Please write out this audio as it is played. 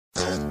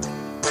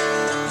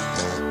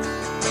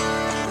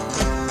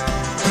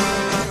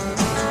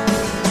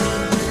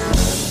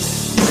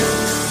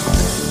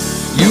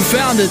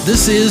found it.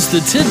 This is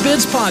the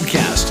Tidbits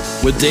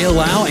Podcast with Dale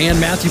Lau and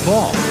Matthew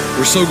Paul.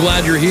 We're so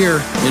glad you're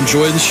here.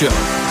 Enjoy the show.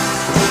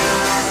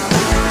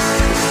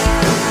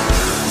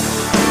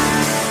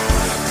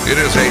 It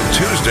is a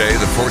Tuesday,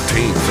 the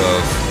 14th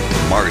of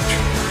March.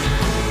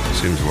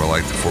 Seems more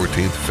like the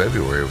 14th of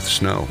February with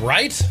snow.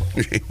 Right?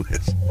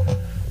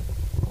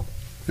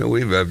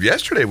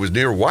 Yesterday was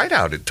near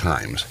whiteout at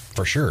times.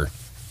 For sure.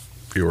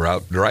 If you were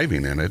out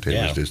driving in it,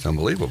 it was just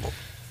unbelievable.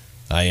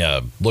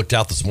 I looked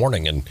out this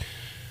morning and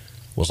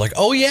was like,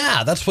 oh,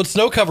 yeah, that's what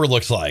snow cover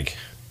looks like.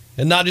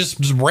 And not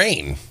just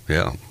rain.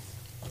 Yeah.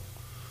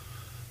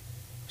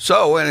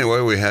 So,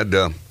 anyway, we had...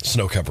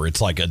 snow cover, it's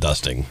like a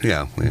dusting.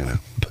 Yeah.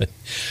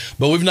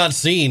 But we've not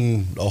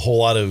seen a whole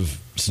lot of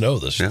snow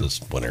this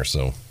winter,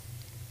 so...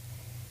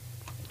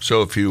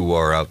 So, if you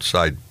are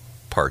outside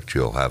parked,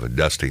 you'll have a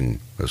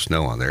dusting of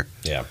snow on there.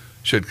 Yeah.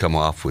 Should come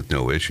off with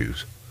no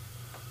issues.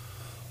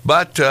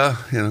 But,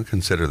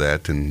 consider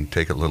that and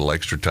take a little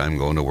extra time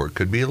going to work.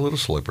 Could be a little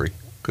slippery.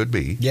 Could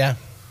be. Yeah.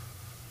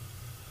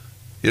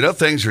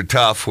 Things are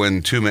tough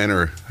when two men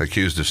are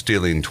accused of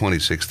stealing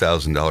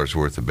 $26,000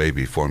 worth of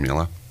baby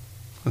formula.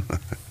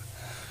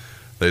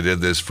 They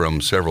did this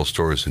from several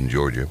stores in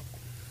Georgia.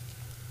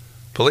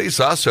 Police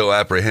also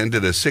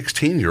apprehended a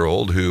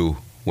 16-year-old who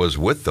was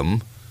with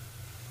them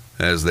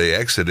as they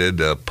exited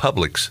a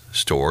Publix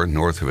store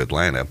north of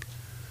Atlanta,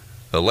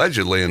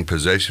 allegedly in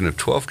possession of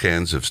 12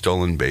 cans of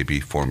stolen baby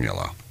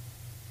formula.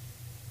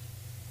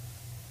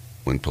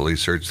 When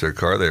police searched their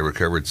car, they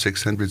recovered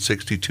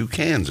 662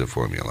 cans of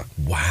formula.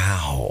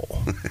 Wow.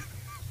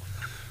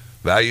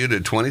 Valued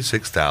at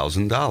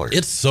 $26,000.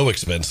 It's so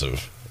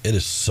expensive. It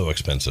is so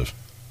expensive.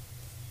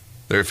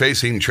 They're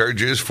facing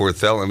charges for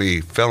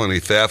felony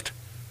theft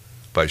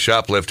by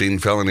shoplifting,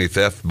 felony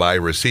theft by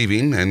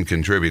receiving and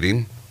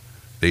contributing,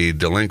 the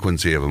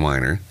delinquency of a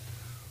minor.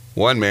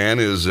 One man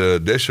is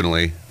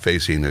additionally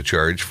facing a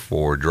charge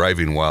for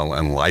driving while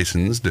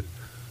unlicensed,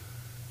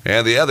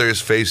 and the other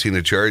is facing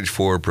a charge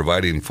for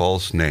providing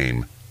false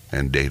name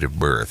and date of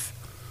birth.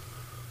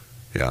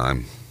 Yeah,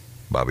 I'm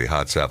Bobby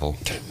Hotsapple,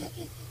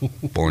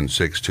 born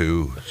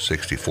 6'2",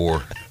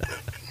 64.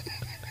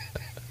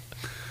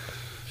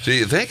 So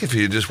you think if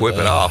you just whip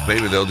it off,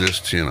 maybe they'll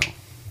just, Is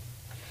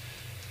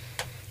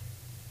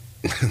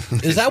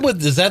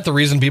that the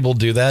reason people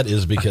do that?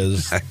 Is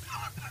because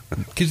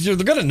they're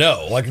going to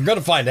know, like they're going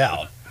to find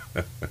out.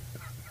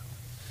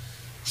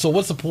 So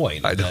what's the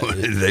point? I don't.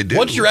 They do.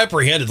 Once you're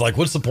apprehended, like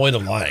what's the point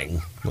of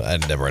lying? I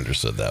never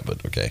understood that,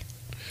 but okay.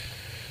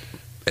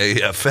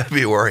 A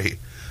February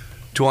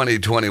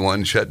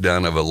 2021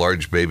 shutdown of a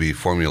large baby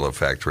formula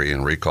factory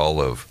and recall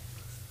of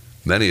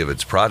many of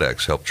its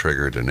products helped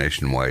trigger a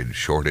nationwide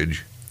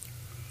shortage.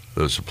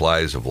 Those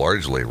supplies have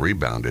largely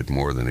rebounded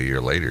more than a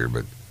year later,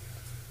 but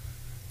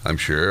I'm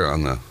sure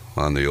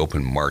on the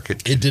open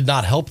market, it did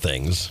not help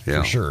things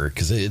for sure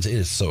because it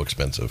is so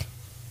expensive.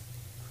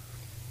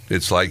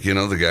 It's like,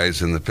 the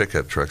guys in the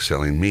pickup truck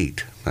selling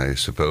meat. I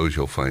suppose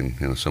you'll find,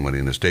 somebody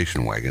in a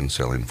station wagon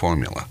selling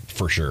formula.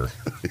 For sure.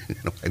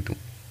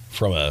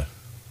 From a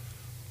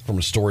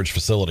storage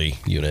facility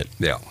unit.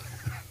 Yeah.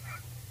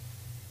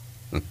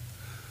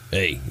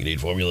 Hey, you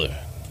need formula?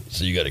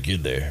 So you got a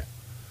kid there.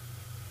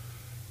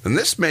 And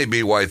this may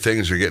be why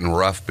things are getting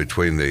rough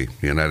between the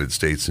United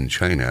States and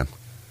China.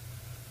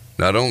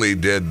 Not only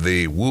did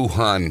the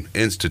Wuhan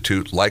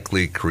Institute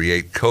likely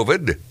create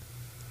COVID,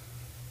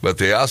 but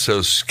they also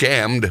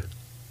scammed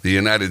the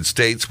United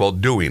States while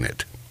doing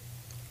it.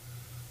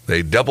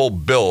 They double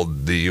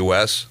billed the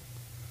U.S.,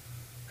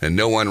 and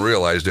no one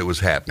realized it was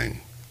happening.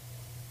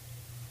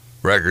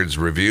 Records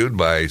reviewed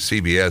by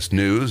CBS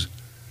News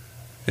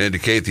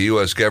indicate the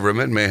U.S.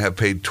 government may have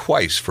paid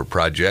twice for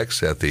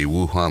projects at the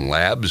Wuhan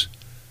labs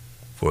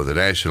for the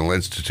National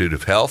Institute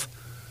of Health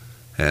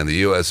and the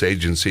U.S.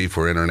 Agency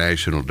for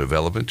International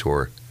Development,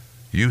 or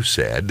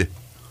USAID.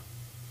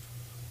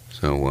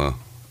 So,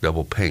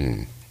 double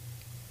paying.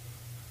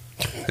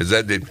 Are you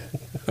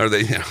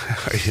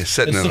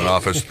sitting in an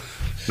office?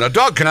 Now,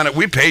 doggone it,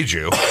 we paid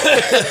you.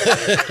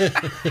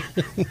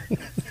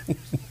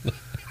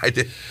 I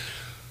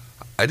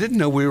didn't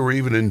know we were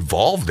even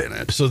involved in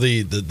it. So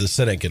the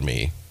cynic in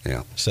me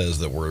says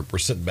that we're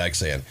sitting back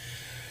saying,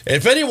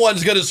 if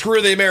anyone's going to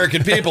screw the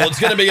American people, it's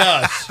going to be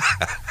us.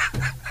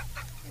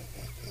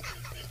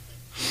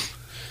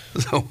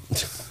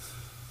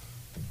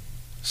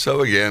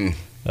 So again,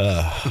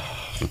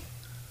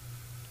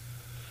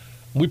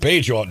 we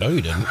paid you all. No,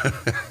 you didn't.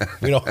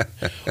 We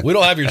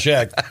don't have your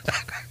check.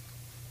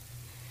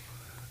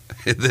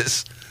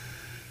 This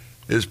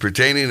is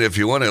pertaining if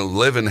you want to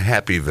live in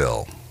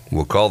Happyville.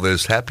 We'll call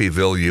this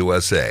Happyville,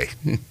 USA.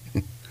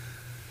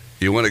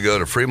 You want to go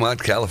to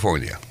Fremont,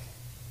 California.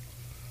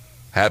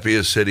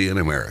 Happiest city in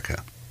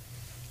America.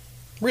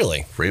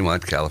 Really?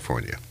 Fremont,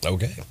 California.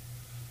 Okay.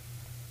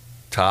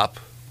 Top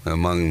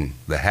among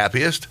the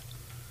happiest.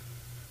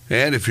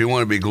 And if you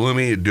want to be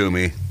gloomy,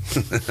 doomy,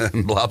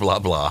 blah, blah,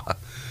 blah,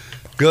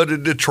 go to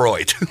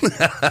Detroit.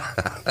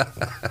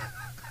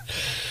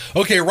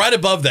 Okay, right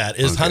above that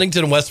is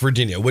Huntington, West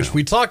Virginia, which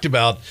we talked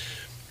about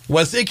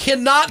Wes, it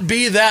cannot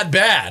be that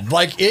bad.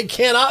 Like, it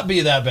cannot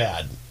be that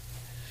bad.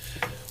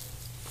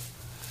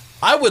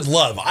 I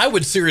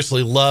would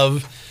seriously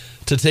love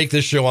to take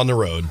this show on the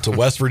road to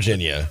West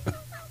Virginia.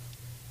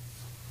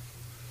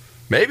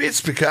 Maybe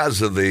it's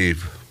because of the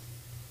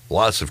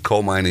loss of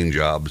coal mining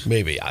jobs.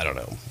 Maybe. I don't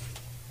know.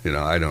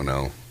 I don't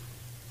know.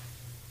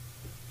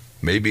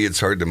 Maybe it's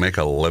hard to make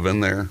a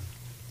living there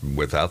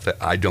without that.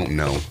 I don't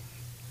know.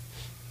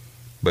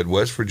 But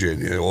West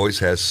Virginia always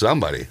has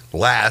somebody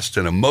last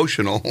in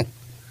emotional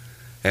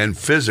and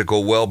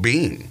physical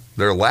well-being.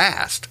 They're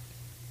last.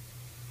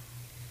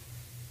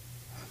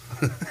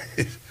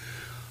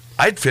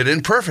 I'd fit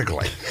in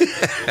perfectly.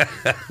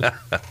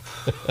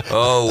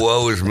 Oh,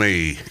 woe is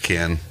me,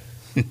 Ken.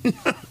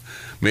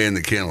 Me and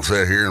the Ken will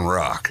sit here and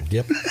rock.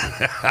 Yep.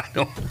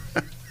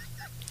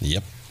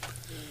 Yep.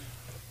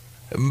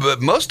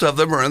 But most of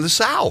them are in the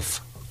South.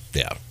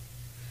 Yeah.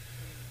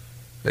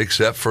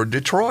 Except for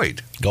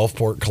Detroit.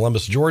 Gulfport,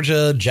 Columbus,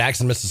 Georgia,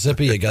 Jackson,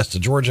 Mississippi, Augusta,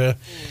 Georgia,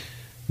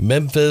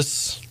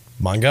 Memphis,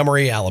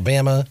 Montgomery,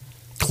 Alabama,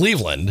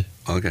 Cleveland,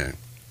 Okay.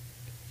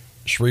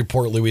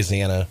 Shreveport,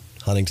 Louisiana,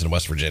 Huntington,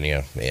 West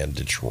Virginia, and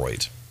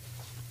Detroit.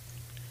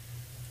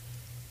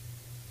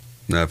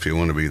 Now, if you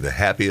want to be the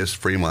happiest,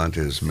 Fremont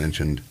is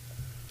mentioned.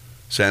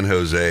 San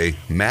Jose,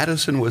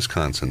 Madison,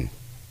 Wisconsin,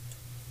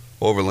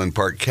 Overland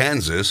Park,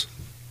 Kansas,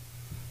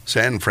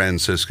 San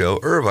Francisco,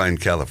 Irvine,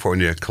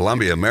 California,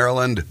 Columbia,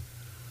 Maryland,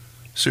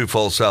 Sioux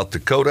Falls, South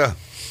Dakota,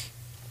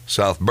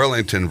 South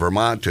Burlington,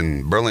 Vermont,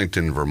 and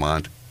Burlington,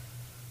 Vermont.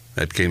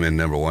 That came in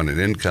number one in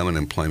income and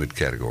employment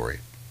category.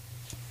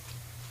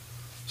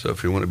 So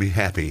if you want to be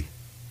happy,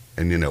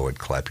 and you know it,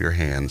 clap your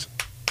hands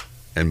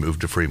and move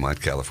to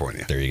Fremont,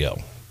 California. There you go.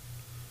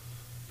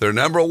 They're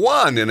number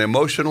one in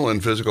emotional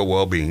and physical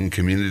well-being,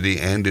 community,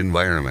 and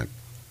environment.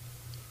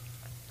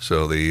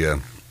 So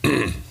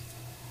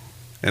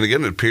and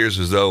again, it appears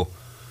as though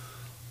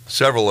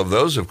several of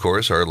those, of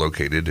course, are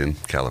located in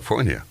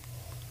California.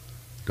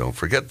 Don't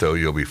forget, though,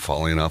 you'll be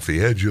falling off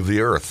the edge of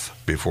the earth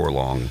before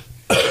long.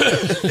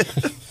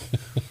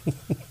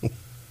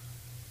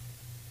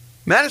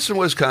 Madison,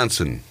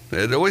 Wisconsin.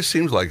 It always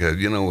seems like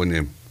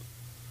when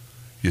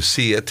you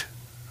see it,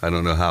 I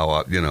don't know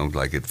how,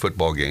 like at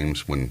football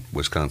games when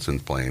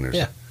Wisconsin's playing.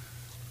 Yeah.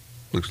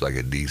 Looks like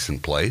a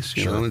decent place.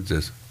 You Sure. know, it's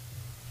just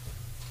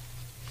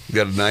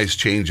got a nice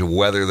change of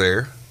weather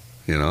there.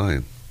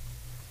 And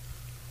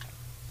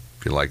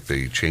if you like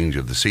the change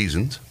of the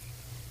seasons.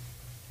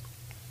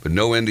 But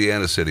no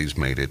Indiana cities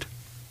made it.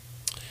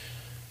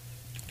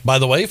 By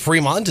the way,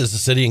 Fremont is a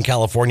city in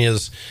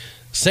California's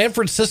San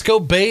Francisco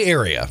Bay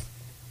Area.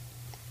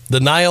 The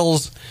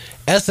Niles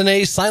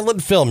S&A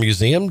Silent Film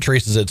Museum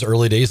traces its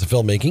early days of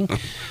filmmaking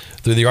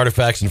through the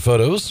artifacts and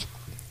photos.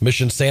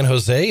 Mission San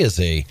Jose is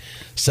a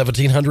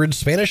 1700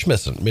 Spanish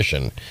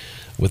mission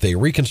with a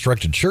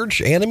reconstructed church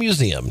and a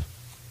museum.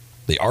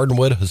 The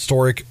Ardenwood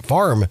Historic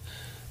Farm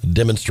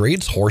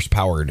demonstrates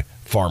horse-powered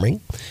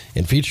farming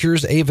and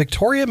features a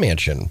Victoria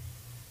mansion.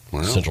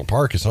 Wow. Central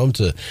Park is home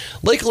to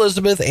Lake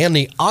Elizabeth and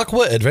the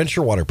Aqua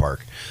Adventure Water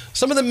Park.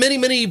 Some of the many,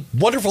 many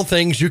wonderful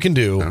things you can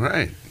do All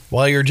right.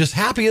 while you're just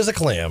happy as a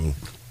clam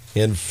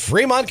in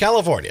Fremont,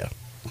 California.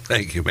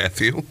 Thank you,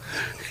 Matthew.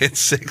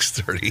 It's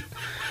 6:30.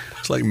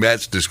 It's like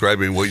Matt's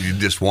describing what you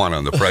just want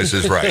on The Price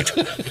is Right.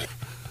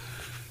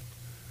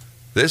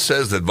 This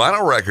says that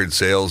vinyl record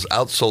sales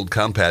outsold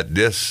compact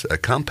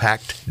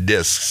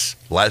discs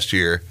last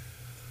year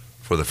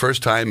for the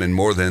first time in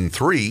more than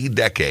 3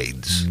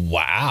 decades.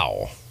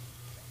 Wow.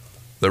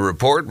 The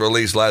report,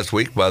 released last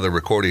week by the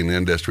Recording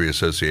Industry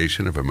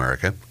Association of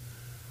America,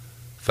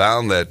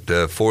 found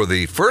that for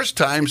the first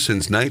time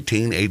since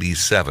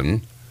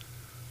 1987,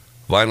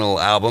 vinyl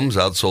albums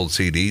outsold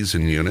CDs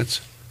in units,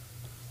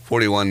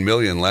 41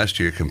 million last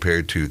year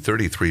compared to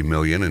 33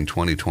 million in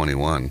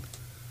 2021.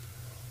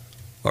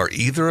 Are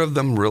either of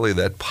them really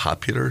that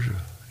popular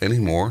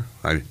anymore?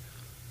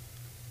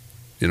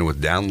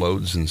 With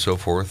downloads and so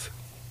forth?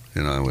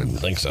 I wouldn't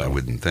think so. I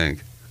wouldn't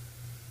think.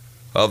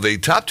 Of the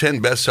top 10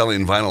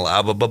 best-selling vinyl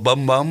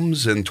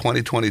albums in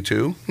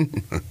 2022,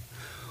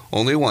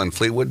 only one,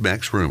 Fleetwood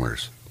Mac's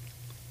Rumors,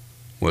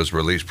 was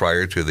released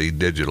prior to the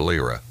digital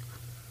era.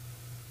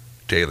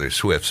 Taylor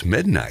Swift's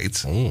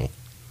Midnights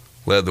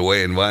led the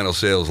way in vinyl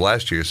sales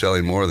last year,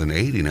 selling more than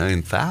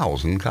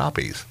 89,000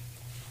 copies.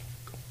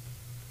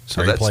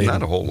 So that's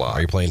not a whole lot.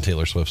 Are you playing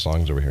Taylor Swift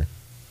songs over here?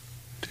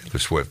 Taylor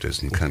Swift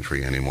isn't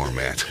country anymore,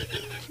 Matt.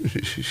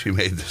 She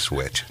made the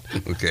switch.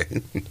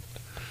 Okay.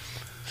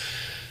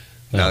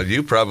 Now,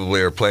 you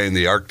probably are playing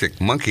the Arctic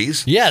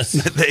Monkeys. Yes.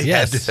 They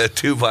had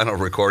 2 vinyl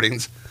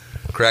recordings,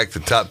 cracked the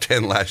top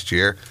 10 last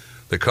year.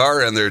 The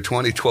Car and their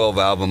 2012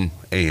 album,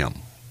 AM.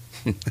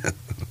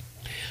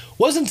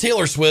 Wasn't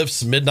Taylor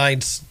Swift's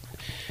Midnights,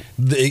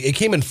 it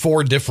came in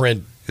 4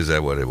 different Is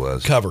that what it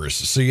was? covers.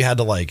 So you had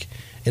to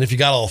and if you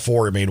got all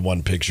 4, it made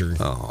one picture.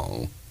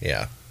 Oh.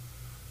 Yeah.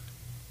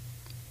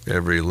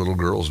 Every little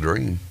girl's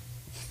dream.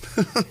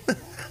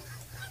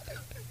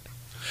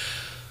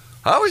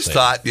 I always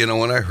thought,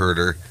 when I heard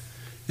her,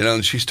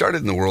 And she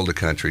started in the world of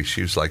country.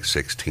 She was like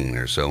 16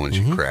 or so when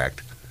she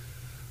cracked.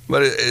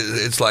 But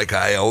it's like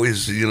I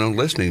always,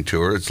 listening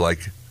to her, it's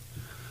like,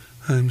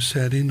 I'm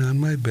sitting on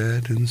my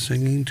bed and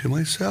singing to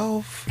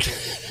myself.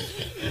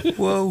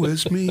 Woe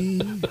is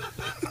me.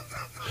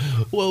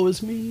 Woe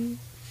is me.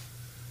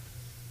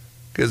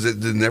 Because it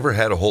never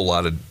had a whole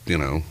lot of,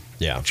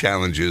 Yeah.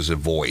 challenges of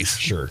voice.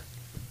 Sure.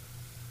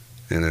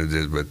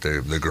 And but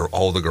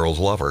all the girls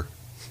love her.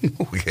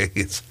 Okay,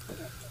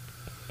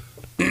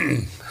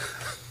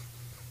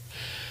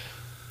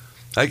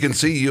 I can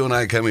see you and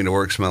I coming to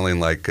work smelling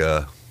like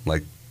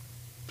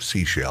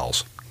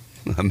seashells.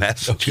 A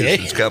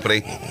Massachusetts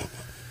company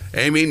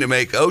aiming to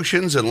make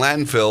oceans and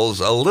landfills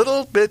a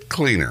little bit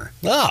cleaner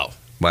Oh.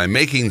 by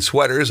making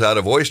sweaters out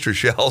of oyster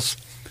shells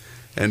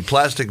and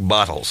plastic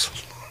bottles.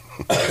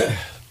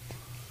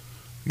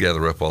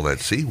 Gather up all that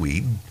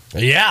seaweed.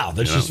 Yeah,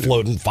 that's just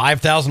floating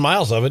 5,000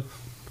 miles of it.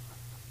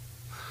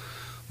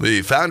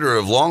 The founder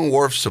of Long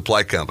Wharf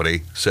Supply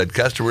Company said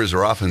customers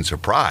are often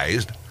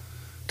surprised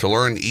to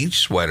learn each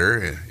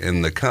sweater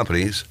in the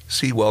company's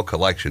Seawell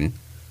collection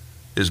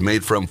is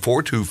made from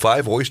 4 to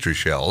 5 oyster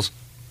shells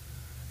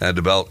and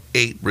about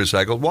 8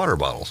 recycled water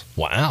bottles.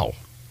 Wow.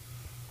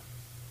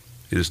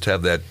 You just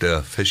have that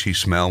fishy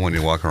smell when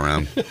you walk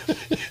around.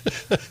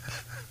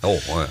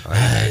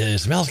 It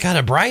smells kind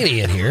of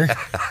briny in here.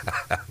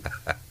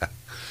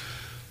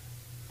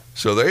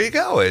 So there you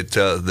go.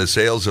 The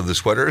sales of the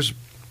sweaters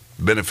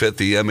benefit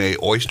the MA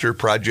Oyster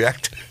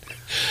Project,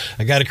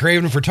 I got a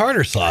craving for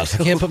tartar sauce.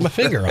 I can't put my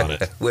finger on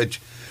it. which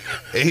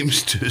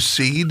aims to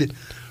seed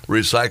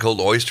recycled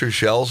oyster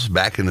shells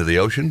back into the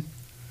ocean,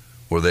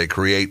 where they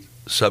create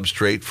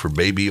substrate for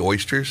baby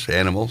oysters,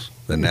 animals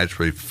that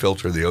naturally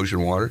filter the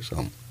ocean water.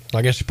 So,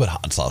 I guess you put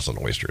hot sauce on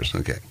oysters,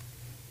 okay.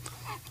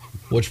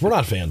 which we're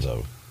not fans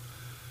of.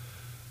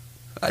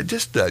 I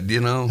just, Have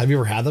you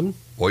ever had them?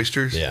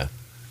 oysters. Yeah.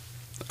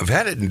 I've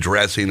had it in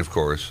dressing, of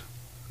course.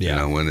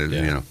 Yeah.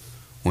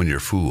 When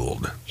you're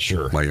fooled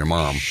Sure. by your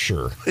mom.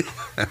 Sure.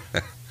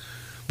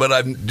 But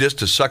I'm just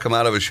to suck them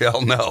out of a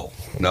shell. No,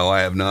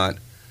 I have not.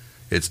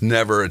 It's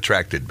never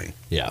attracted me.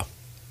 Yeah.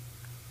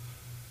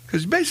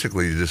 Because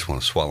basically you just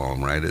want to swallow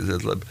them, right?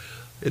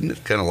 Isn't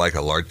it kind of like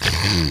a large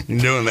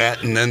doing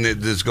that and then it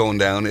just going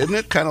down? Isn't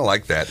it kind of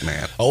like that,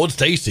 man? Oh, it's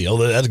tasty. Oh,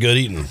 that's good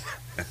eating.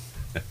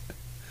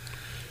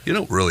 You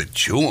don't really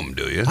chew them,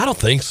 do you? I don't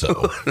think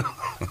so.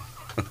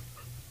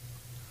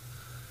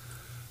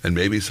 And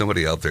maybe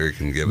somebody out there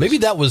can give Maybe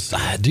us. that was.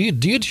 Do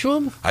you chew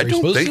them? I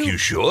don't think you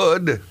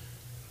should.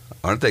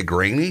 Aren't they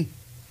grainy?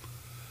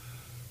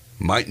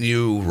 Mightn't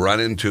you run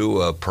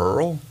into a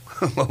pearl?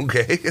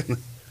 Okay.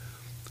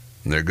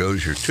 And there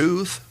goes your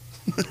tooth.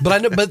 But I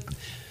know. But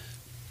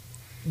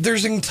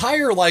there's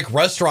entire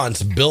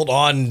restaurants built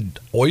on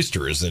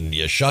oysters, and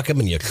you shuck them,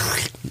 and you.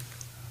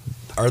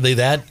 Are they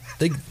that?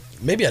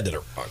 Maybe I did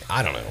it wrong.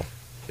 I don't know.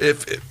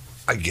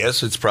 I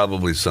guess it's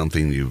probably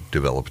something you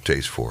develop a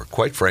taste for.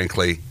 Quite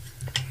frankly,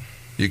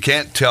 you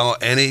can't tell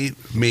any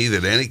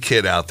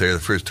kid out there the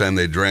first time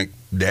they drank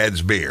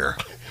Dad's beer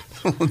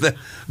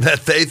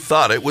that they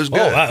thought it was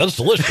good. Oh, wow, that's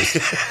delicious.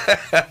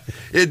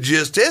 It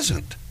just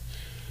isn't.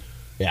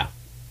 Yeah.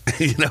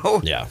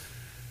 Yeah.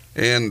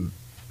 And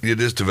you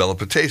just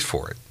develop a taste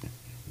for it.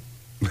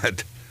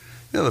 But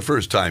the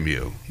first time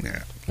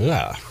Yeah.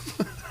 Yeah.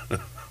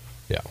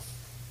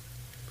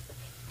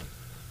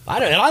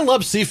 I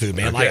love seafood,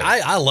 man. Okay.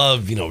 I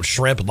love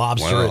shrimp,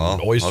 lobster,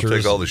 and oysters. I'll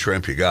take all the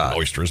shrimp you got.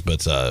 Oysters,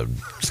 but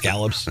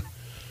scallops.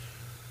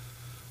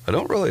 I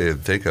don't really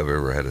think I've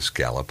ever had a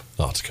scallop.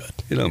 Oh, it's good.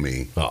 You know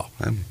me. Oh,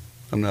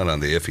 I'm not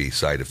on the iffy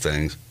side of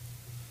things.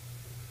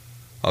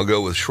 I'll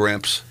go with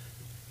shrimps.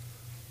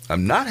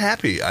 I'm not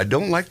happy. I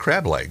don't like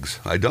crab legs.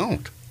 I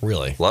don't.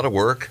 really? A lot of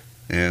work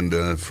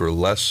and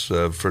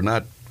for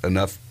not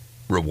enough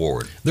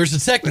reward. There's a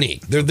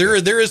technique.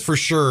 There is for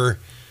sure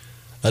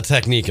a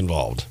technique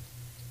involved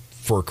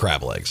for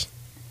crab legs.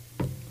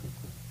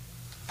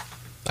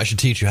 I should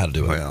teach you how to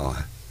do it.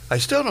 Well, I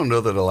still don't know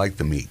that I like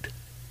the meat.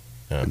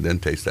 Yeah. It doesn't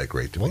taste that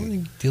great to Well, me.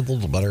 you get a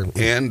little butter.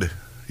 And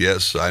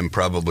yes, I'm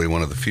probably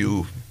one of the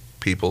few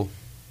people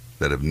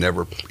that have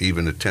never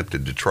even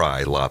attempted to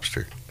try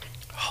lobster.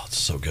 Oh, it's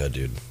so good,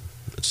 dude.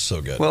 It's so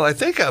good. Well, I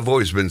think I've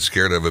always been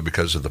scared of it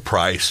because of the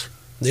price.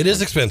 It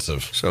is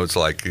expensive. So it's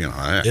like,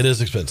 It is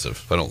expensive.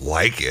 if I don't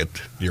like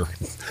it, You're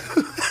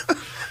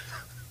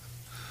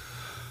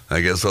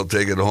I guess I'll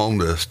take it home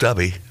to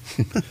Stubby.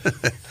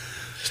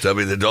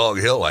 Stubby the dog,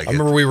 he'll like I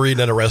remember we were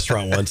eating at a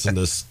restaurant once, and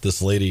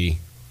this lady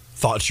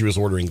thought she was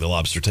ordering the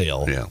lobster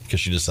tail. Yeah. Because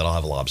she just said, "I'll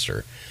have a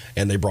lobster,"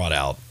 and they brought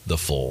out the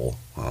full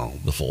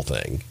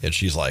thing, and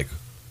she's like,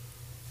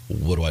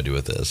 "What do I do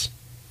with this?"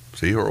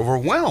 See, you're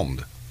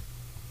overwhelmed.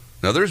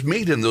 Now, there's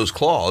meat in those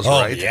claws, Oh,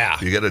 right? yeah.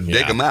 You got to dig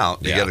Yeah. them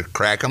out. You Yeah. got to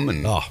crack them.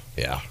 And Oh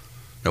yeah.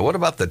 now, what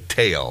about the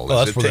tail?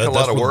 Oh, Does it take a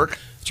lot of work?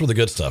 That's where the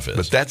good stuff is.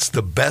 But that's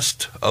the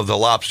best of the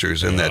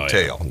lobsters in that Oh, yeah.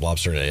 tail.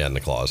 Lobster and the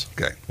claws.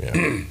 Okay.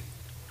 Yeah.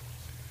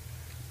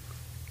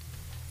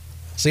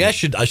 See, I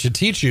should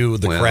teach you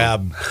the Well.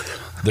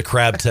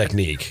 crab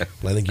technique.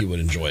 I think you would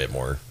enjoy it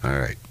more. All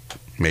right.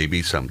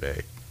 maybe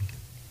someday,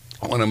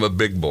 when I'm a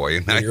big boy.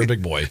 And You're a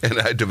big boy. And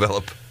I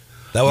develop.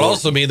 That would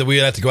also mean that we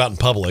would have to go out in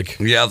public.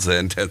 Yeah,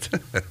 then.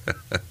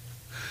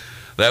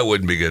 That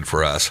wouldn't be good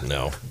for us.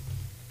 No.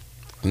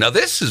 Now,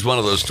 this is one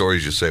of those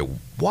stories you say,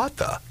 what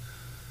the?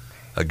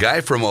 A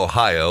guy from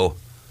Ohio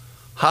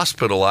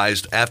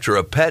hospitalized after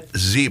a pet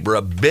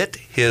zebra bit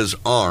his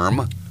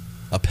arm.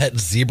 A pet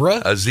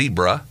zebra? A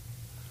zebra.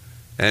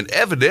 And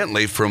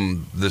evidently,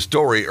 from the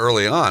story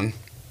early on,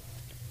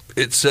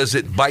 it says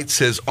it bites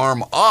his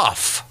arm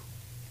off.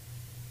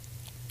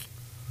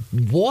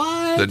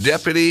 What? The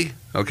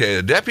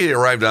deputy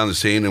arrived on the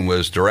scene and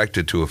was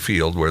directed to a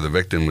field where the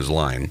victim was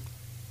lying.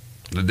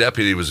 The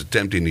deputy was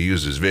attempting to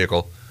use his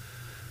vehicle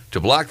to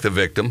block the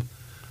victim.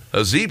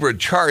 A zebra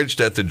charged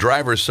at the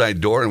driver's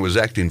side door and was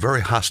acting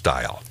very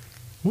hostile.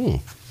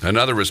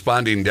 Another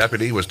responding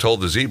deputy was told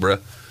the zebra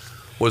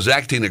was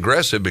acting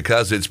aggressive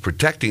because it's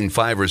protecting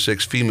 5 or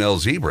 6 female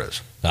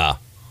zebras. Ah.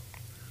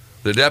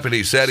 The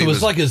deputy said So it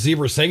was like a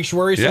zebra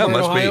sanctuary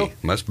somewhere in Ohio?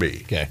 Must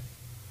be. Okay.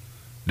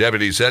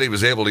 Deputy said he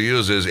was able to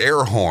use his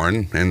air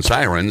horn and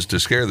sirens to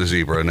scare the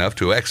zebra enough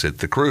to exit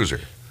the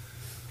cruiser.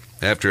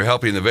 After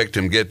helping the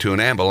victim get to an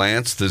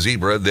ambulance, the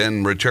zebra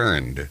then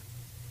returned.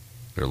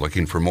 They're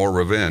looking for more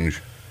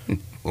revenge.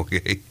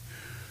 Okay.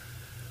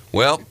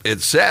 Well,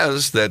 it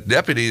says that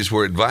deputies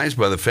were advised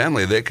by the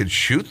family they could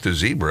shoot the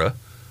zebra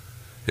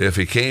if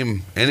he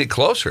came any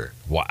closer.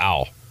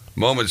 Wow.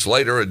 Moments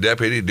later, a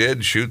deputy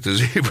did shoot the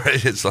zebra.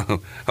 It's like,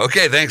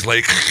 okay, thanks,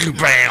 Lee.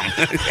 Bam.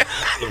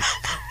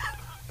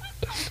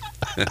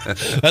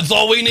 That's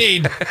all we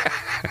need.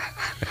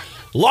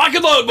 Lock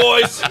and load,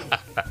 boys.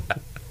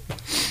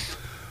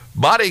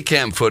 Body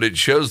cam footage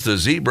shows the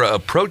zebra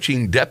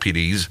approaching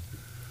deputies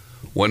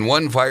when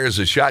one fires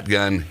a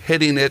shotgun,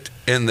 hitting it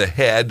in the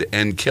head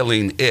and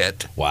killing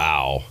it.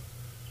 Wow.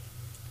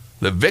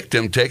 The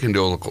victim taken to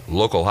a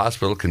local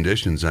hospital,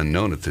 conditions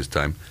unknown at this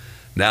time.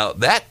 Now,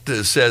 that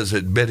says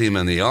it bit him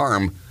in the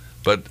arm,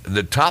 but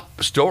the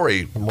top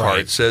story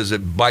part says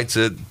it bites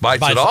it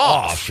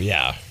off.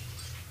 Yeah.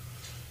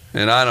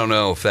 And I don't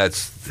know if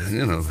that's,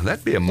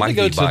 that'd be a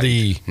mighty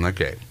bite.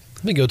 Okay.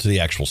 Let me go to the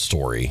actual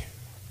story.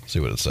 See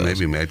what it says.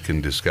 Maybe Matt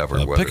can discover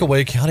A whether...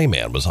 Pickaway County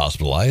man was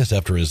hospitalized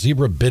after a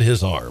zebra bit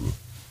his arm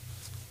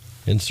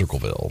in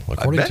Circleville.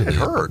 According to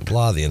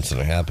the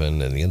incident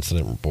happened in the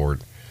incident report.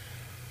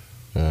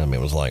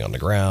 Man was lying on the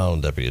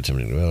ground. Deputy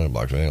attempting to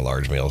block a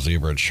large male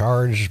zebra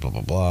charged. Blah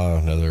blah blah.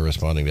 Another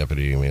responding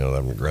deputy.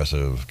 Them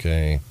aggressive.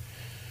 Okay.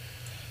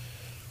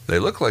 They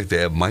look like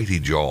they have mighty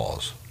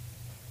jaws.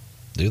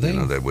 Do they?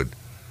 They would.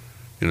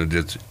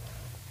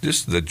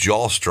 Just the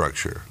jaw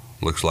structure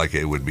looks like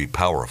it would be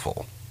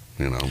powerful.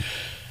 And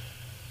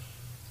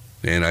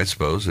I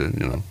suppose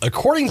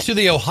According to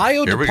the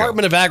Ohio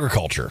Department of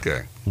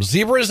Agriculture,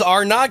 zebras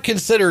are not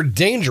considered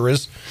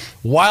dangerous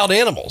wild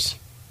animals.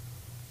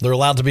 They're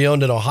allowed to be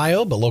owned in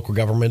Ohio, but local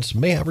governments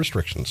may have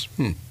restrictions.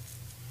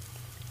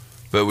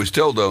 But we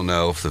still don't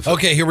know if the...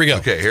 Okay, here we go.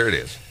 Okay, here it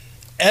is.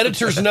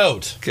 Editor's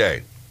note.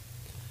 Okay.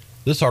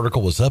 This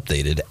article was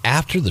updated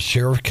after the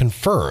sheriff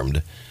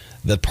confirmed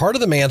that part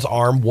of the man's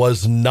arm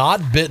was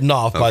not bitten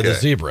off by the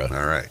zebra.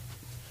 All right.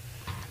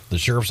 The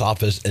sheriff's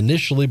office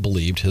initially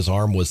believed his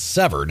arm was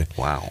severed.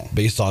 Wow.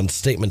 Based on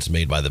statements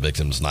made by the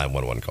victim's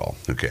 911 call.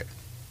 Okay.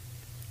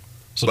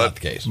 So not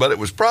the case. But it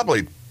was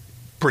probably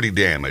pretty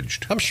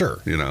damaged. I'm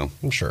sure.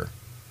 I'm sure.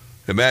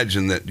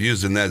 Imagine that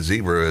using that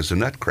zebra as a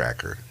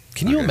nutcracker.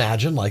 Can you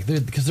imagine?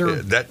 Because they're...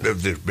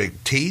 the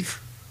big teeth?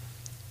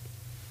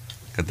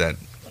 Got that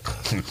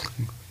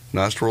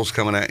nostrils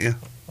coming at you?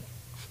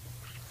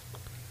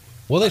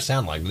 What do they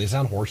sound like? Do they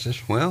sound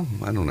horseish? Well,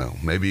 I don't know.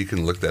 Maybe you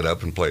can look that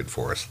up and play it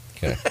for us.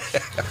 Okay.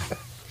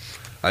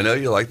 I know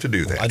you like to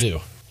do that. I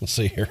do. Let's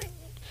see here.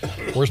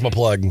 Where's my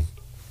plug?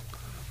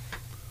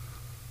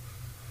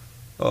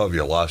 Oh, have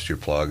you lost your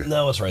plug?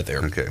 No, it's right there.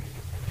 Okay.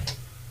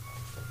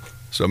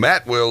 So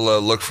Matt will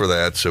look for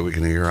that so we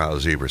can hear how a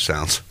zebra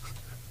sounds.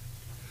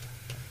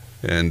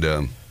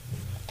 And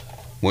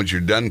once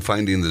you're done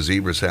finding the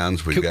zebra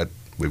sounds, we've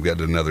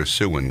got another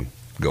suing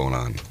going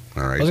on.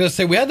 All right. I was going to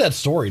say, we had that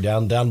story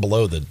down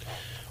below that.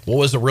 What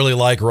was it really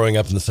like growing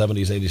up in the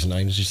 70s, 80s, and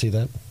 90s? Did you see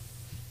that?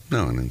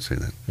 No, I didn't see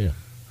that. Yeah.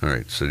 All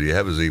right. So do you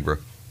have a zebra?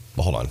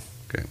 Well, hold on.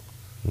 Okay.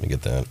 Let me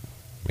get that.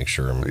 Make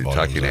sure I'm... Are you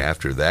talking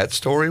after that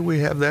story we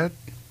have that?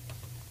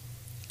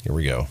 Here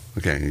we go.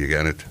 Okay. You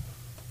got it?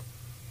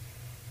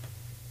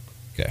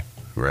 Okay.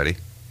 Ready?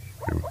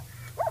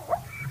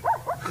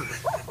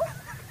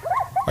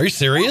 Are you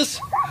serious?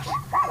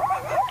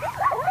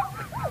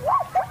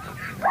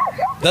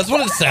 That's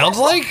what it sounds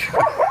like?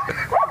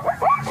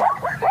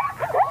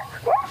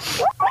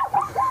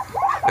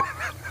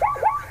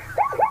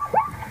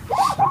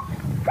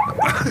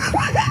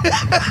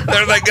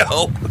 There they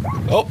go.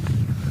 Oh.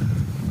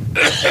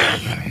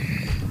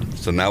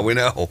 So now we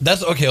know.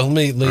 That's okay. Let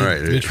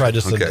me try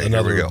just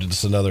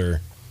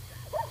another.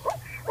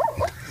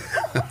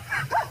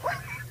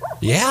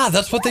 Yeah,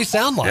 that's what they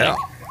sound like. Yeah.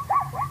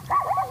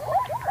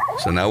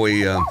 So now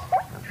we.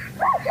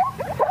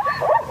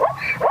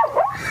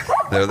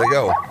 There they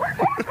go.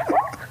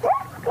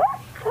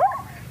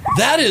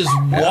 That is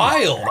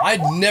wild. I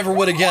never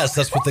would have guessed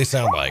that's what they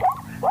sound like.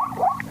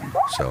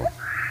 So,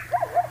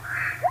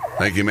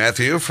 thank you,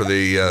 Matthew, for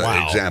the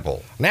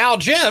example. Now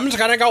Jim's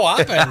going to go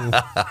up and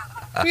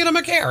feed him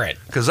a carrot.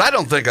 Because I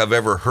don't think I've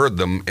ever heard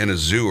them in a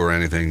zoo or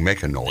anything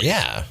make a noise.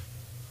 Yeah.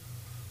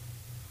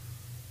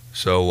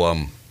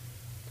 So,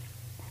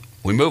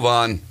 we move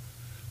on.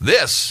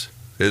 This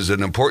is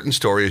an important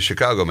story. A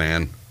Chicago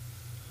man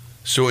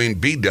suing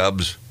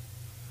B-Dubs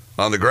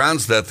on the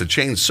grounds that the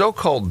chain's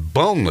so-called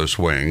boneless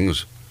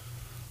wings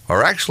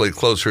are actually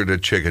closer to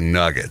chicken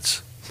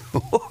nuggets.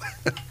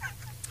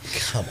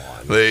 Come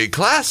on. The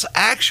class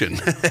action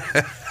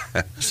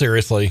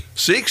Seriously.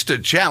 seeks to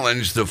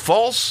challenge the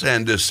false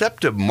and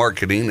deceptive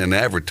marketing and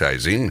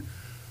advertising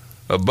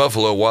of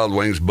Buffalo Wild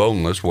Wings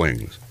boneless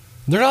wings.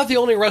 They're not the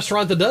only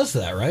restaurant that does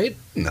that, right?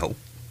 No.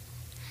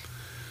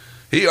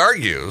 He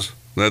argues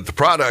that the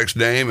product's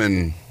name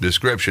and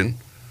description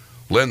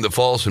lend the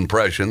false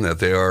impression that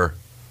they are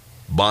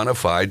bona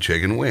fide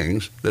chicken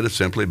wings that have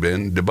simply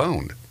been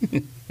deboned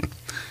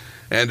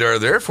and are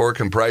therefore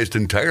comprised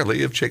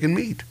entirely of chicken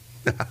meat.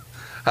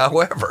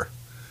 However,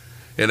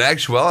 in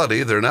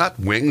actuality, they're not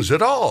wings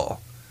at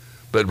all,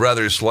 but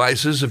rather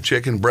slices of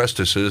chicken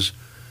breastises,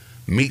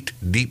 meat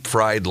deep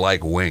fried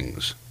like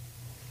wings.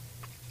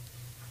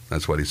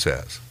 That's what he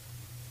says.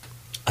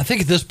 I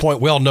think at this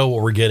point we all know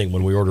what we're getting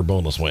when we order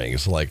boneless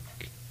wings. Like,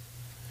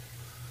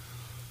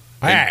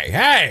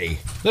 hey,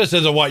 this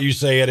isn't what you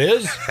say it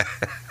is.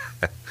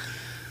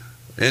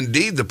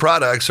 Indeed, the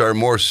products are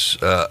more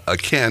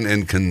akin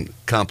in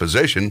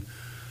composition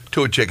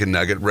to a chicken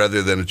nugget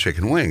rather than a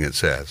chicken wing, it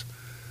says.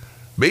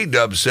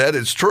 B-Dub said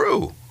it's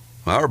true.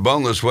 Our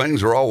boneless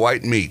wings are all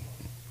white meat.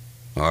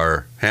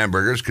 Our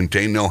hamburgers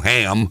contain no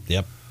ham.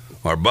 Yep.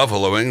 Our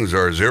buffalo wings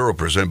are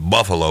 0%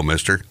 buffalo,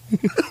 mister.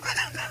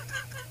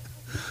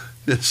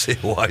 This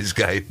is a wise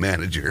guy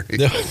manager.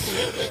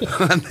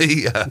 On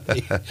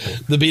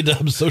the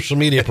B-Dub social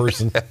media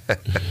person.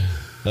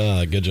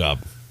 Good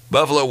job.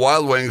 Buffalo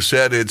Wild Wings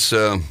said it's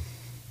on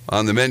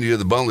the menu.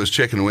 The boneless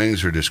chicken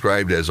wings are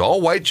described as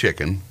all white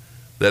chicken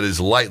that is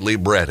lightly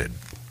breaded.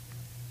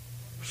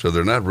 So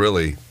they're not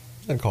really.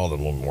 I'd call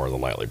them a little more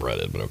than lightly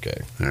breaded, but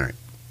okay. All right.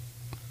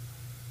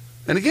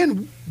 And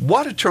again,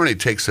 what attorney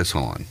takes this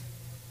on?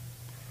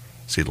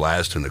 Is he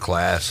last in the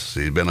class?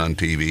 Has he been on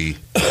TV?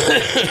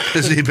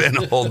 Has he been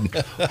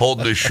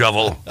holding the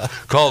shovel?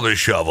 Call the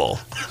shovel.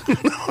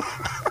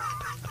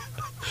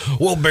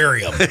 We'll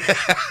bury him.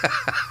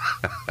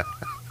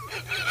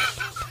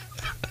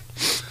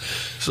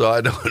 So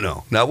I don't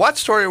know. Now, what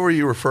story were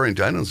you referring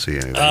to? I don't see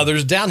anything.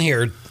 There's down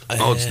here.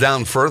 Oh, it's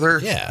down further?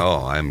 Yeah.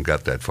 Oh, I haven't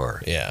got that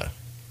far. Yeah.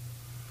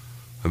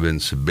 I've been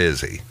so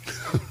busy.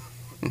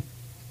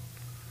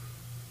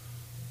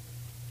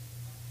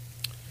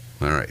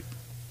 All right.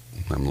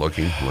 I'm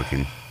looking.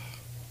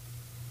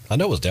 I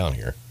know it was down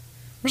here.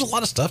 There's a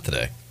lot of stuff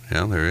today.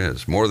 Yeah, there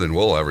is. More than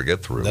we'll ever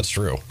get through. That's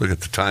true. Look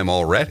at the time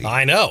already.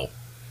 I know.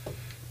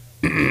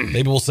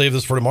 Maybe we'll save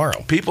this for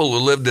tomorrow. People who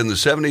lived in the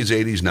 70s,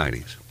 80s,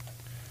 90s.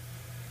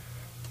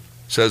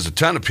 Says a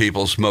ton of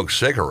people smoked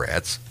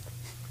cigarettes,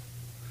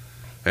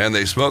 and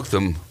they smoked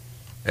them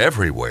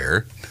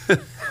everywhere.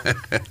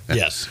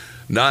 Yes.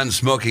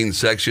 Non-smoking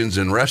sections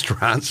in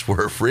restaurants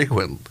were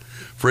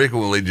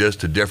frequently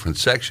just a different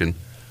section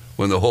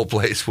when the whole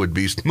place would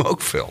be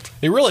smoke-filled.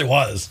 It really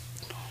was.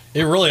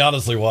 It really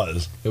honestly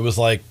was. It was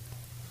like,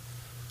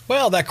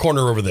 well, that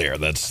corner over there,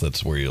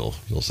 that's where you'll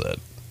sit.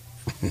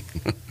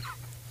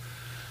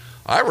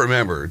 I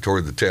remember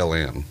toward the tail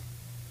end,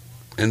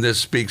 and this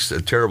speaks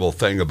a terrible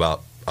thing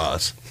about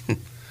us,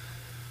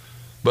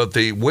 but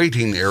the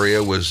waiting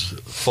area was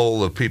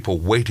full of people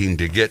waiting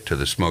to get to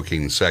the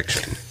smoking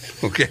section.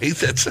 Okay,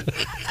 that's...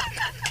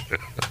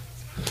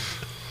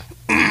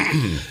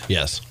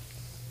 Yes.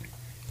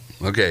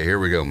 Okay, here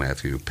we go,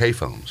 Matthew.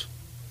 Payphones.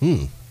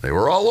 Hmm. They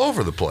were all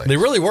over the place. They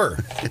really were.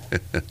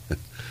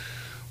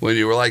 When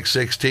you were like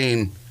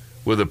 16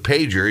 with a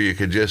pager, you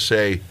could just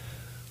say,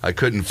 I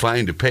couldn't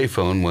find a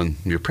payphone when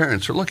your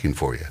parents are looking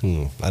for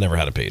you. I never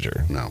had a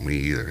pager. No, me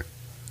either.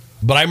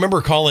 But I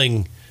remember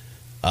calling,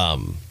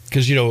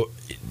 because,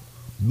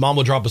 Mom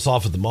would drop us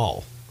off at the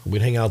mall.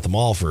 We'd hang out at the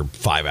mall for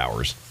 5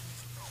 hours,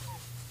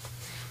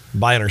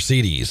 buying our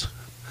CDs.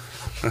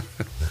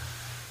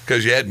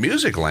 Because you had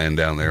music laying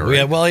down there, right?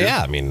 Yeah, well,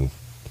 yeah. I mean,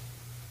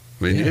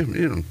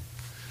 you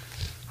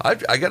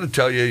I got to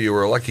tell you, you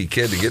were a lucky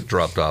kid to get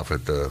dropped off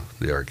at the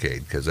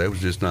arcade, because that was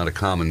just not a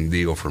common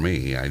deal for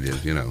me. I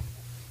did,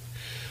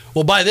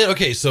 Well, by then,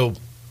 okay, so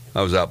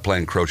I was out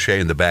playing crochet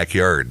in the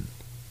backyard.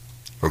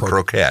 Or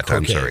croquet,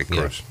 I'm sorry.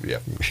 Yeah.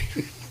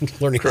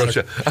 Learning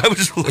crochet. I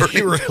was learning.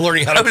 You were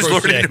learning how to crochet. I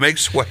was learning to make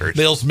sweaters.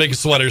 They'll make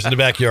sweaters in the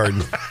backyard.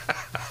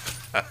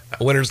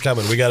 Winter's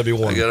coming. We got to be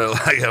warm. I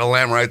got a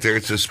lamb right there.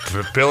 It's just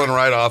peeling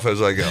right off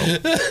as I go.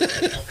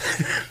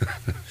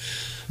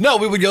 No,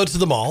 we would go to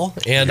the mall,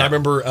 and I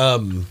remember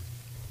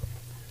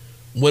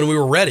when we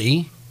were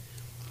ready,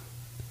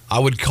 I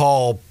would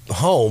call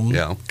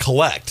home,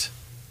 collect,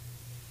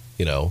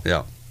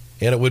 Yeah.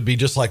 and it would be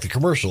just like the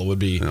commercial. It would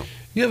be,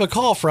 you have a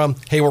call from,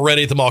 hey, we're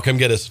ready at the mall, come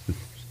get us.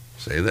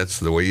 Say that's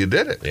the way you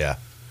did it. Yeah.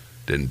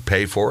 Didn't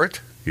pay for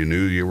it. You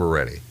knew you were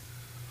ready.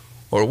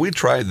 Or we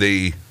tried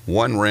the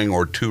 1 ring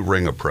or 2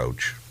 ring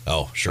approach.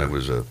 Oh, sure. That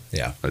was a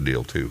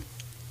deal too.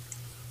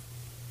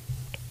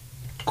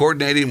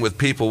 Coordinating with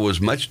people was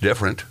much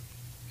different,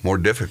 more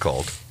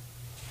difficult.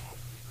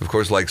 Of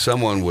course, like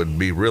someone would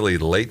be really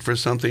late for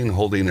something,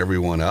 holding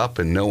everyone up,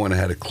 and no one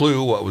had a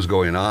clue what was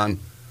going on.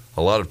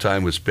 A lot of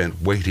time was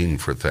spent waiting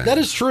for things. That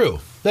is true.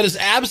 That is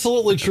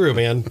absolutely true,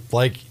 man.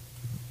 Like,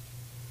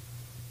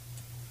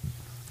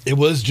 it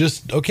was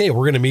just, okay,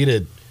 we're going to meet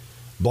at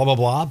blah, blah,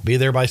 blah, be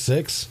there by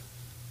 6.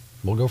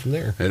 We'll go from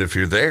there. And if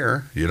you're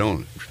there, you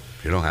don't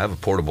have a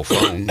portable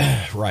phone.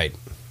 Right.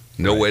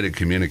 No way to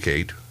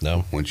communicate.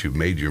 No. Once you've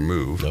made your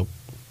move. Nope.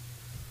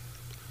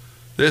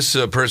 This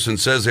person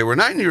says they were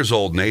 9 years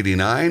old in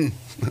 '89,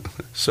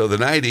 so the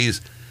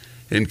 90s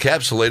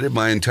encapsulated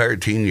my entire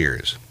teen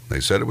years. They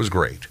said it was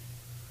great.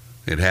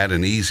 It had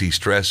an easy,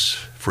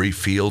 stress-free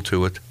feel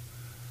to it.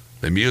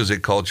 The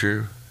music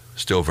culture,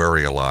 still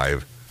very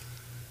alive.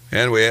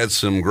 And we had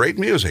some great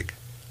music.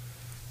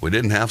 We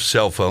didn't have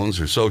cell phones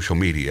or social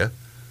media,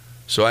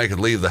 so I could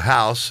leave the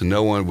house and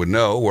no one would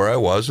know where I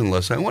was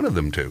unless I wanted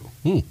them to.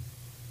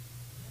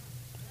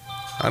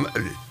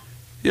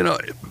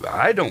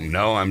 I don't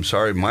know. I'm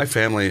sorry. My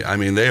family,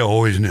 they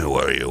always knew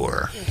where you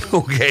were.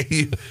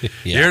 Okay?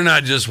 You're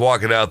not just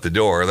walking out the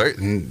door.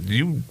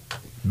 You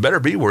better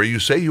be where you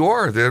say you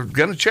are. They're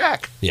going to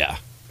check. Yeah.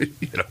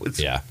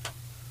 Yeah.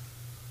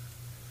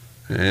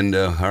 And,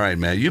 all right,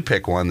 man, you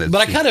pick one. But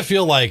I kind of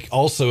feel like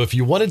also if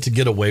you wanted to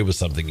get away with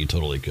something, you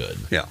totally could.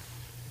 Yeah.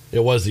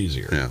 It was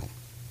easier. Yeah.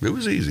 It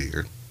was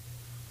easier.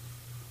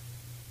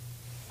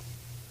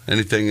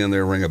 Anything in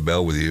there ring a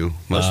bell with you?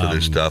 Most of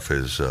this stuff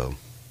is, the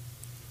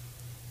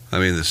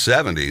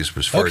 70s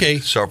was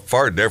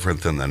far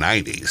different than the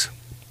 90s.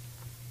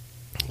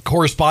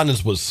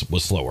 Correspondence was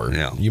slower.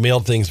 Yeah. You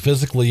mailed things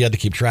physically. You had to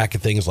keep track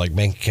of things like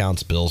bank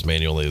accounts, bills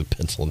manually with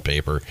pencil and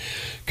paper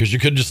because you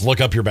couldn't just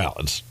look up your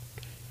balance.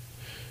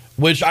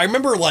 Which I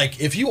remember,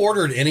 like, if you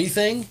ordered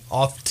anything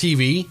off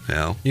TV,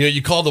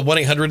 you call the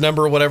 1-800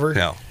 number or whatever.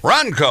 Yeah.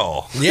 Run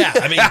call. Yeah.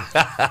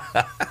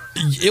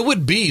 It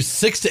would be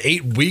 6 to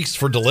 8 weeks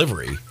for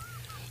delivery.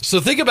 So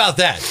think about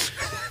that.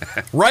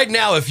 Right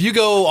now, if you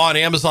go on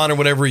Amazon or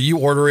whatever, you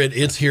order it,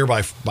 it's here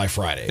by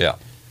Friday. Yeah.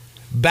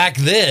 Back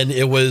then,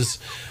 it was,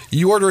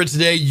 you order it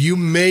today, you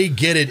may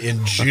get it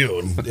in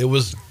June. It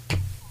was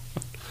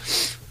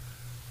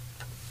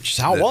just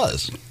how it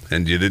was.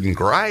 And you didn't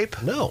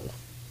gripe? No.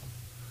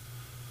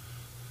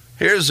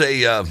 Here's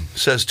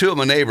says 2 of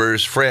my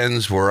neighbors'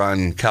 friends were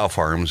on cow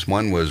farms.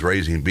 One was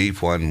raising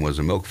beef, one was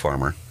a milk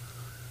farmer.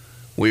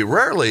 We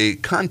rarely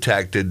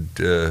contacted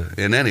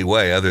in any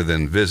way other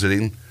than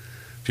visiting.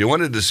 If you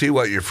wanted to see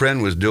what your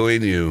friend was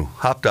doing, you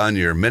hopped on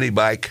your mini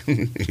bike,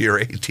 your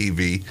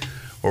ATV,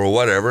 or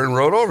whatever, and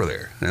rode over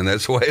there. And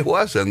that's the way it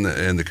was in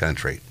the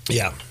country.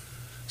 Yeah.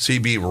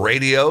 CB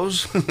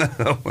radios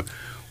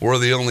were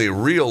the only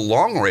real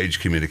long-range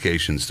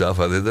communication stuff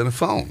other than a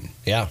phone.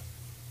 Yeah.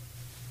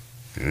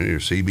 Your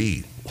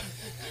CB.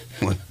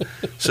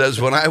 Says,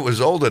 when I was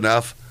old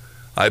enough,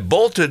 I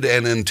bolted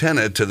an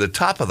antenna to the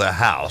top of the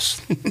house.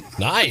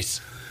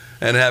 Nice.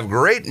 And have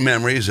great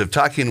memories of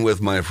talking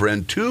with my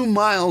friend 2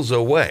 miles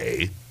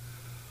away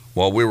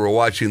while we were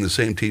watching the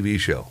same TV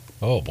show.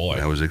 Oh, boy.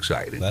 That was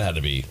exciting. That had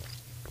to be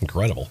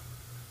incredible.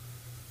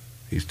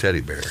 He's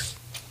Teddy Bear.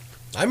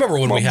 I remember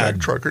when we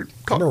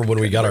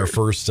got our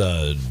first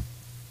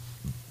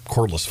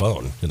cordless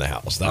phone in the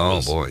house.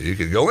 Boy, you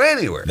could go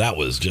anywhere. That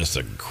was just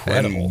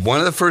incredible. And one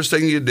of the first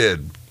things you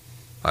did,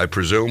 I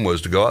presume,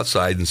 was to go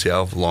outside and see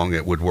how long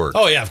it would work.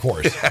 Oh, yeah, of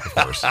course. Of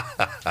course.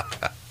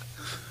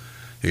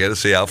 You got to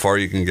see how far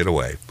you can get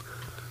away.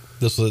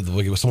 This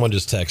was someone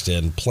just texted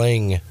in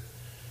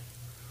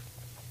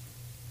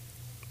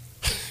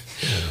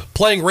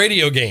playing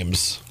radio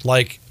games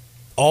like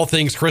All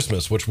Things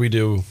Christmas, which we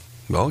do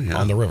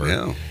on the river.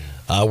 Yeah.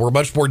 Were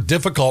much more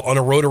difficult on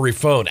a rotary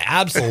phone.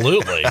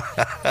 Absolutely.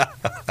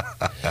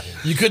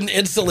 You couldn't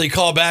instantly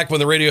call back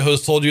when the radio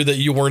host told you that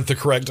you weren't the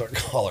correct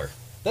caller.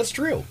 That's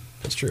true.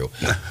 That's true.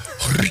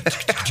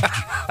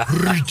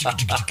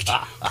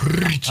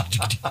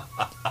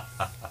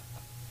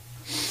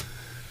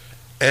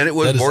 And it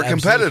was more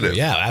competitive.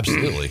 Yeah,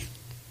 absolutely.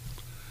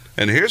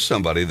 And here's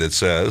somebody that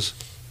says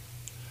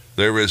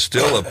there is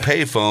still a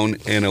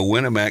payphone in a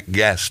Winnemac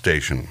gas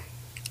station.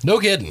 No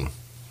kidding.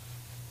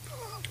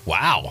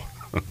 Wow.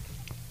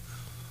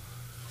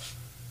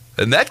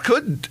 And that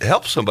could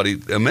help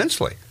somebody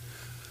immensely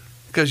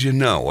because you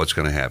know what's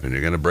going to happen. You're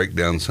going to break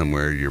down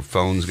somewhere. Your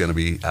phone's going to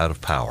be out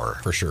of power.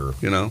 For sure.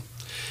 Isn't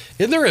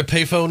there a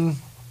payphone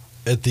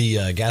at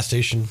the gas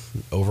station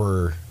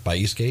over by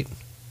Eastgate?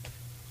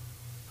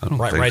 I don't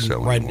think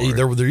so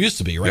anymore. There used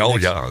to be, right?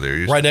 There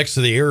used to right next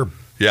to the air.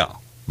 Yeah,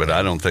 but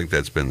I don't think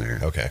that's been there.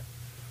 Okay.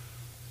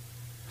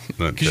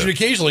 Because you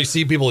occasionally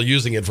see people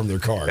using it from their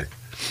car.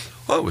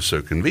 Well, it was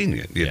so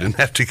convenient. You didn't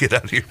have to get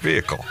out of your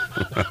vehicle.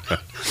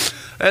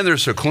 And they're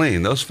so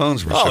clean. Those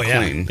phones were so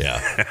clean.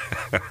 Yeah.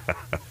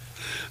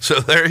 So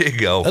there you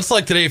go. That's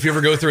like today, if you ever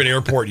go through an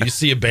airport, you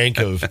see a bank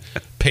of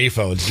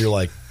payphones, you're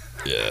like,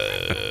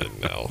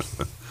 no.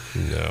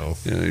 You know,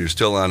 you're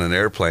still on an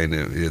airplane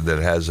that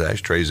has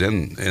ashtrays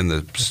in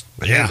the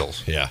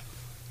handles. Yeah.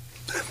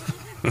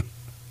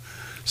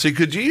 See,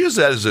 could you use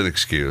that as an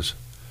excuse?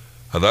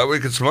 I thought we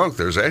could smoke.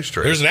 There's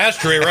ashtrays. There's an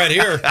ashtray right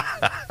here.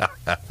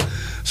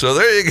 So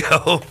there you go.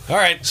 All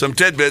right. Some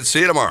tidbits.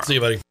 See you tomorrow. See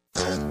you, buddy.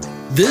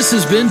 This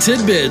has been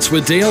Tidbits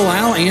with Dale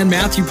Lau and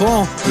Matthew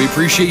Paul. We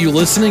appreciate you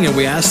listening, and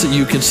we ask that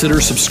you consider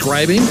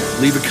subscribing,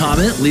 leave a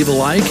comment, leave a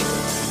like,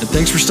 and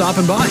thanks for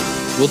stopping by.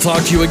 We'll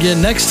talk to you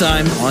again next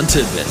time on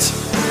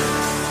Tidbits.